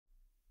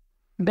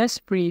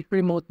Best free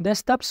remote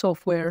desktop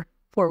software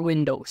for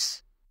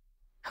Windows.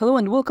 Hello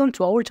and welcome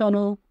to our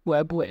channel,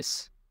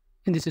 WebWiz.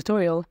 In this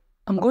tutorial,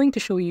 I'm going to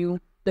show you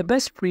the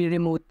best free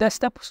remote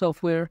desktop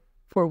software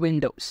for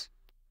Windows.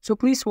 So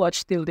please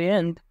watch till the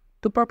end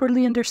to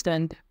properly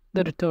understand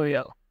the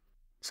tutorial.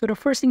 So the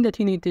first thing that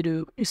you need to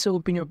do is to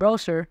open your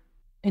browser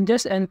and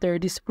just enter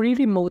this free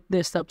remote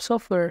desktop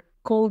software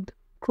called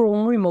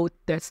Chrome Remote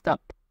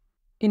Desktop,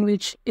 in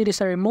which it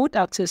is a remote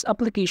access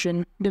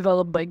application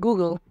developed by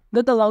Google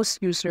that allows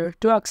user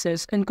to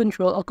access and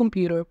control a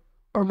computer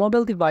or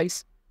mobile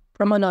device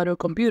from another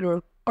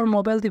computer or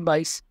mobile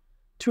device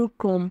through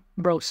Chrome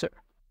browser.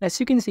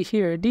 As you can see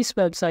here, this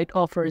website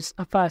offers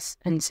a fast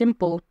and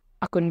simple,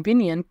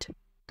 convenient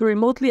to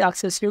remotely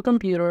access your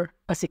computer,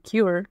 a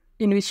secure,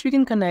 in which you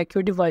can connect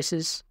your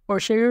devices or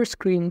share your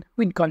screen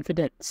with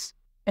confidence.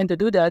 And to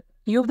do that,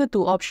 you have the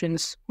two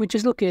options, which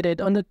is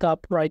located on the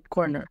top right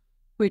corner,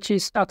 which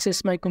is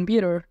Access My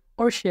Computer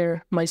or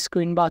Share My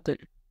Screen button.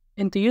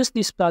 And to use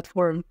this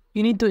platform,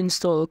 you need to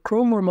install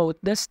Chrome Remote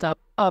Desktop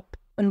app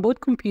on both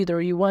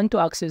computer you want to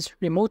access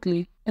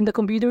remotely and the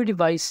computer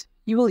device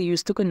you will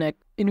use to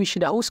connect, in which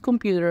the host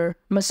computer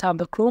must have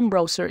the Chrome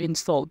browser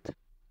installed,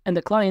 and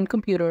the client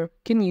computer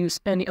can use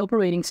any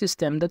operating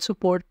system that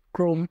supports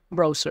Chrome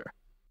browser.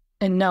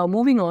 And now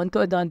moving on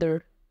to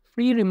another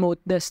free remote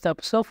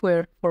desktop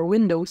software for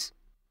Windows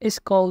is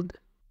called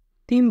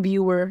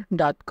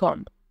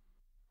TeamViewer.com.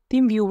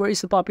 TeamViewer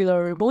is a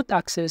popular remote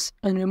access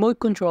and remote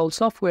control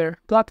software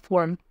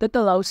platform that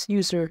allows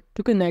users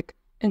to connect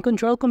and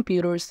control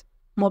computers,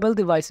 mobile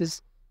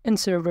devices, and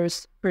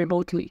servers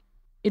remotely.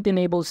 It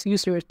enables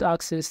users to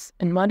access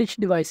and manage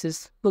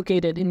devices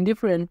located in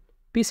different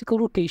physical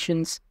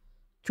locations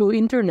through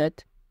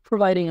internet,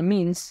 providing a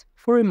means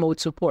for remote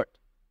support,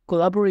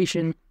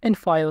 collaboration, and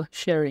file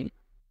sharing.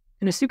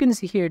 And as you can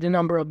see here, the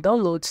number of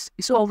downloads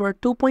is over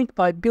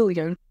 2.5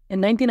 billion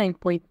and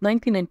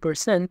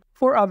 99.99%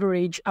 for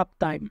average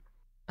uptime.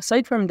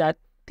 Aside from that,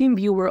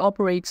 TeamViewer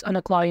operates on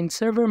a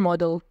client-server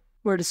model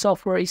where the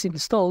software is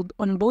installed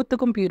on both the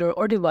computer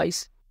or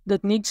device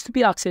that needs to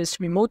be accessed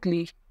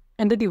remotely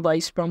and the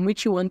device from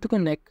which you want to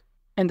connect,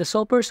 and the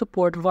software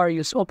supports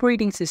various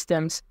operating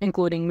systems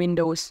including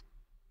Windows,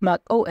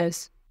 Mac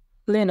OS,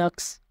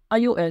 Linux,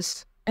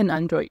 iOS, and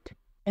Android.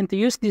 And to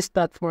use this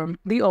platform,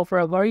 they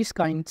offer various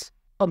kinds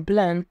of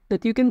plan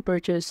that you can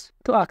purchase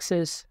to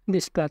access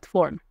this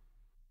platform.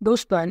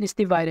 Those plan is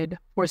divided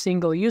for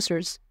single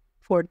users,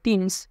 for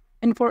teams,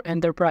 and for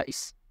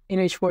enterprise, in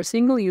which for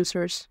single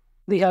users,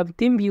 they have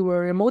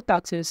TeamViewer Remote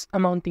Access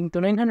amounting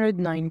to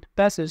 909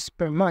 pesos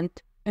per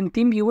month and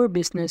TeamViewer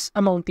Business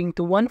amounting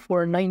to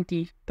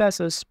 1,490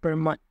 pesos per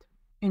month.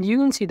 And you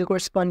can see the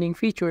corresponding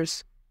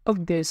features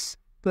of this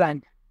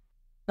plan.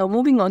 Now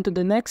moving on to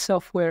the next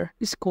software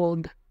is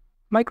called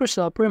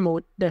Microsoft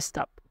Remote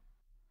Desktop,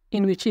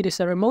 in which it is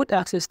a remote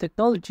access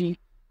technology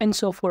and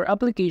software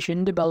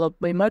application developed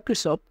by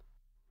Microsoft,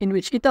 in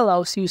which it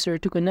allows users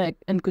to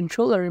connect and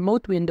control a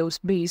remote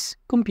Windows-based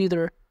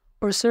computer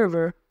or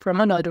server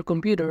from another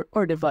computer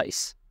or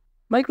device.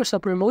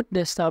 Microsoft Remote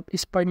Desktop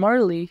is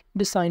primarily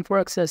designed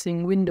for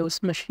accessing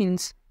Windows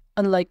machines,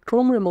 unlike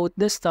Chrome Remote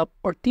Desktop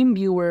or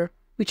TeamViewer,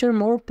 which are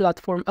more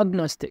platform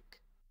agnostic.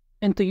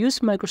 And to use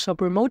Microsoft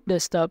Remote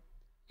Desktop,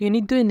 you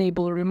need to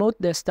enable Remote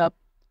Desktop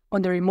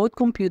on the remote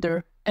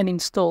computer and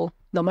install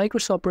the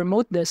Microsoft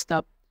Remote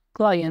Desktop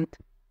client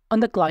on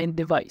the client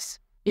device,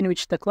 in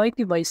which the client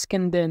device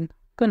can then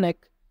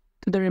connect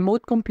to the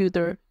remote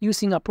computer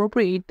using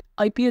appropriate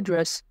IP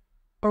address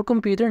or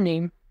computer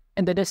name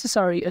and the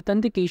necessary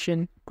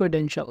authentication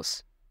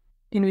credentials,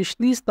 in which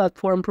this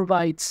platform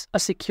provides a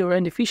secure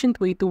and efficient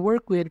way to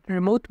work with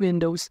remote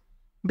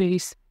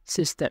Windows-based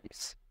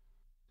systems.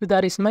 So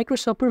that is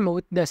Microsoft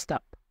Remote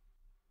Desktop.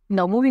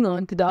 Now moving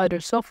on to the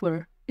other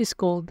software is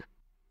called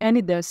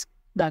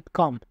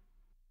AnyDesk.com.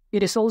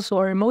 It is also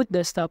a remote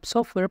desktop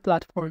software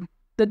platform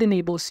that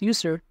enables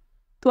users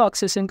to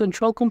access and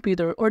control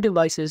computer or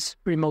devices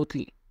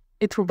remotely.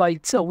 It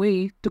provides a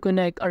way to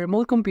connect a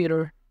remote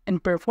computer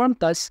and perform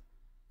tasks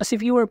as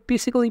if you were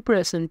physically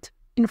present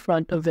in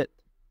front of it.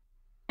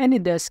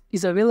 AnyDesk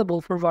is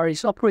available for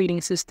various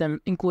operating systems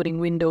including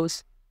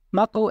Windows,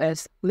 Mac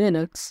OS,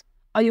 Linux,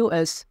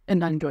 iOS,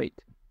 and Android.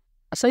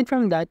 Aside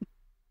from that,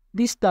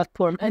 this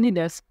platform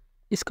AnyDesk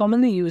is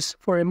commonly used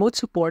for remote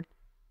support,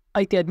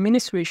 IT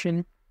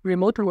administration,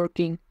 remote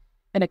working,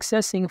 and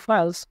accessing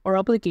files or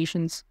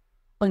applications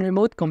on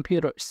remote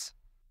computers.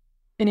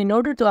 And in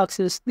order to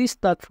access this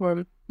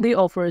platform, they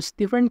offer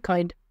different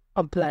kinds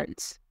of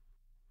plans.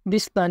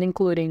 This plan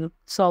including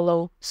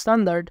Solo,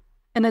 Standard,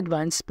 and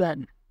Advanced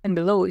plan. And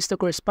below is the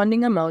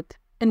corresponding amount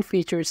and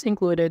features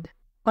included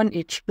on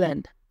each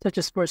plan, such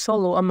as for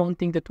Solo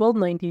amounting to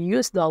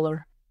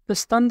 $12.90, the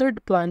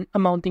Standard plan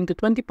amounting to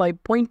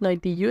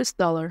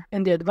 $25.90,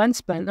 and the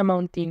Advanced plan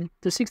amounting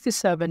to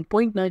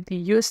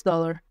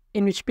 $67.90,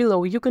 in which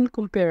below you can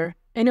compare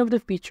any of the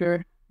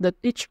features that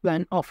each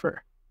plan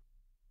offer.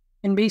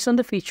 And based on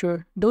the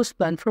feature those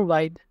plans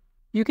provide,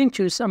 you can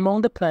choose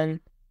among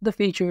the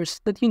features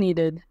that you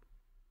needed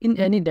in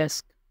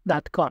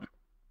AnyDesk.com.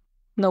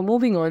 Now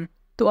moving on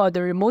to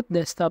other remote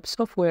desktop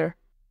software.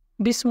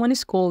 This one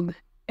is called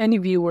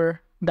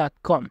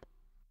anyviewer.com,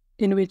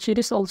 in which it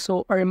is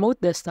also a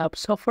remote desktop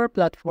software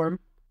platform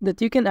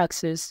that you can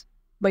access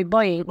by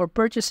buying or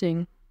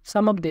purchasing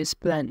some of this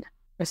plan.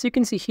 As you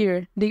can see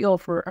here, they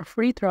offer a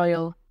free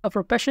trial, a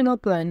professional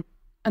plan,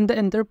 and the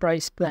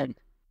enterprise plan,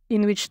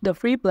 in which the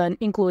free plan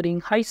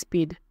including high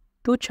speed,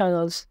 2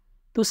 channels,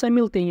 2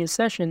 simultaneous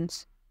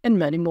sessions, and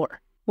many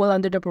more. While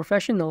under the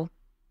professional,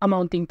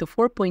 amounting to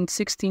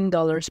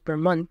 $4.16 per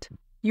month,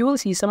 you will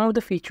see some of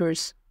the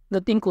features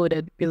that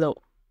included below.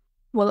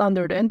 While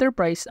under the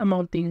enterprise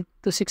amounting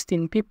to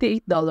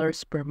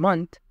 $16.58 per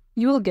month,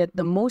 you will get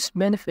the most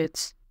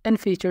benefits and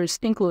features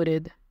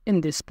included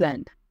in this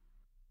plan.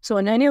 So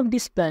on any of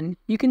this plan,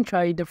 you can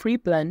try the free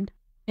plan,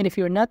 and if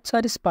you're not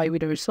satisfied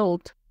with the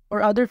result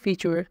or other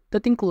feature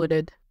that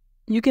included,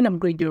 you can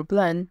upgrade your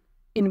plan,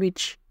 in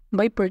which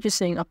by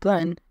purchasing a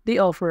plan, they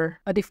offer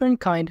a different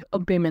kind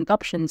of payment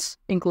options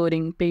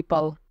including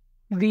PayPal,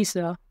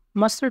 Visa,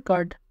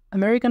 MasterCard,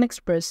 American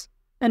Express,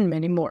 and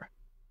many more.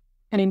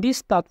 And in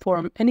this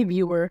platform,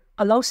 AnyViewer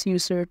allows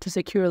user to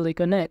securely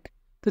connect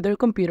to their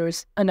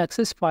computers and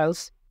access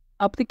files,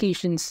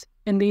 applications,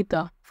 and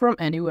data from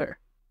anywhere.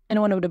 And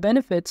one of the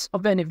benefits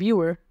of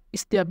AnyViewer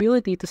is the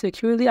ability to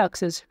securely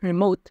access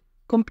remote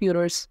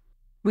computers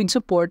with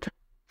support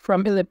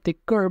from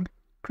elliptic curve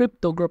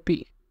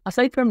cryptography.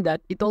 Aside from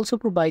that, it also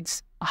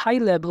provides a high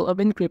level of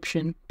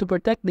encryption to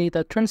protect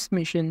data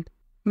transmission,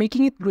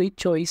 making it a great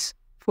choice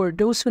for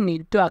those who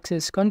need to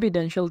access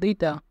confidential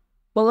data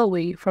while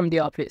away from the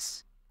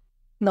office.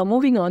 Now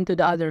moving on to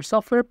the other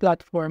software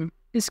platform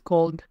is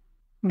called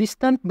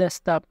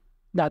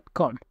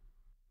distantdesktop.com,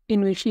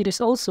 in which it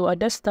is also a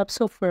desktop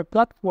software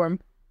platform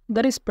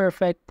that is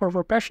perfect for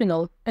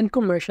professional and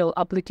commercial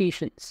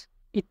applications.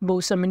 It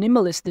boasts a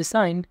minimalist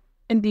design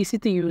and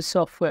easy-to-use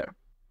software,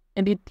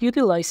 and it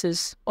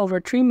utilizes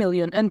over 3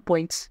 million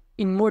endpoints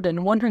in more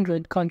than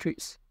 100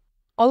 countries,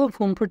 all of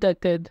whom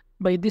protected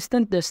by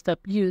distant desktop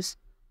use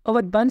of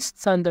advanced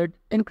standard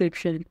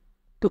encryption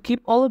to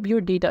keep all of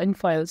your data and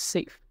files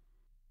safe.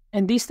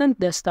 And Distant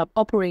Desktop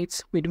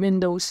operates with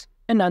Windows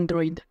and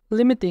Android,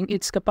 limiting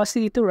its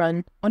capacity to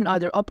run on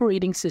other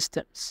operating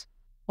systems.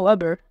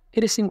 However,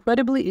 it is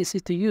incredibly easy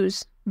to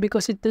use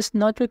because it does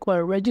not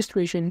require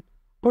registration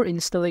or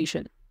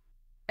installation.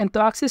 And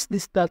to access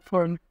this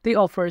platform, they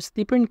offer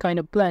different kind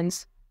of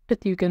plans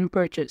that you can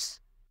purchase,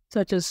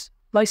 such as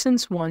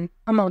License 1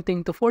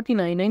 amounting to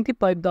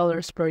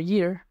 $49.95 per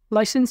year,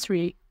 License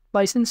 3,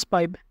 License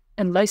 5,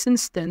 and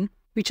License 10,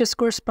 which has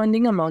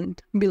corresponding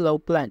amount below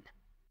plan.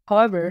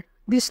 However,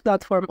 this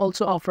platform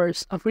also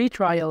offers a free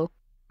trial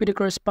with the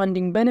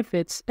corresponding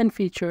benefits and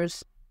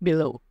features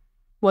below,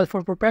 while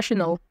for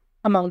professional,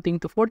 amounting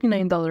to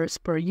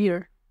 $49 per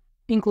year,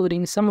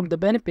 including some of the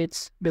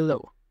benefits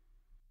below.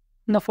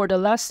 Now for the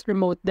last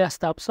remote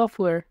desktop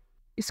software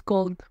is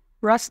called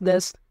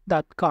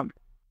rustdesk.com,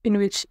 in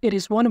which it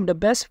is one of the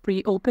best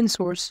free open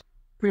source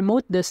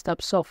remote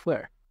desktop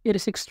software. It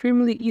is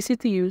extremely easy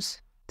to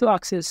use, to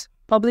access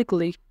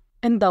publicly,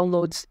 and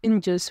downloads in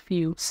just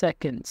few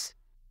seconds.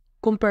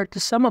 Compared to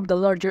some of the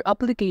larger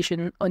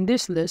applications on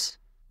this list,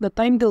 the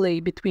time delay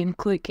between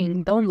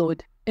clicking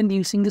download and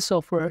using the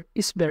software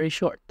is very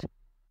short.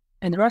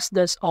 And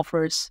RustDesk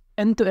offers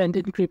end-to-end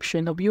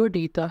encryption of your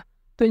data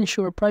to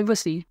ensure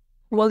privacy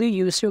while you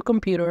use your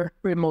computer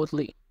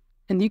remotely.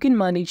 And you can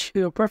manage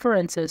your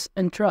preferences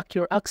and track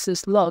your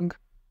access log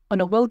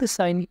on a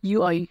well-designed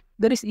UI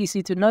that is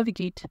easy to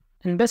navigate.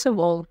 And best of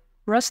all,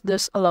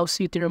 RustDesk allows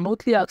you to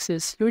remotely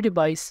access your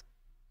device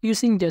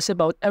using just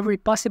about every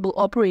possible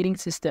operating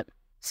system,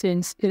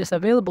 since it is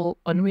available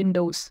on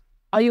Windows,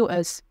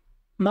 iOS,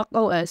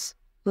 macOS,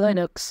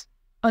 Linux,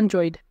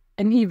 Android,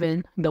 and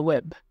even the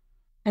web.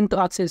 And to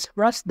access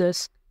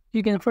RustDesk,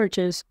 you can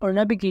purchase or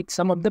navigate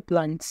some of the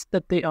plans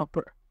that they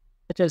offer,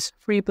 such as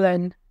free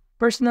plan,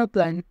 personal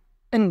plan,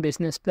 and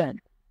business plan.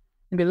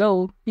 And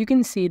below, you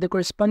can see the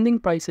corresponding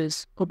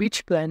prices of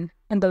each plan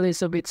and the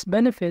list of its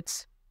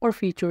benefits or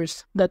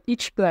features that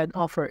each plan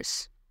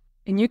offers.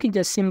 And you can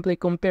just simply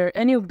compare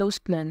any of those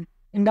plans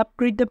and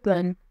upgrade the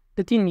plan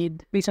that you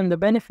need based on the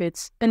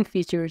benefits and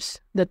features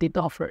that it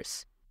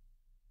offers.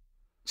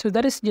 So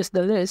that is just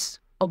the list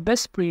of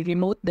best free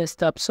remote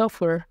desktop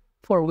software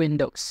for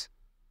Windows.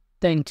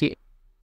 Thank you.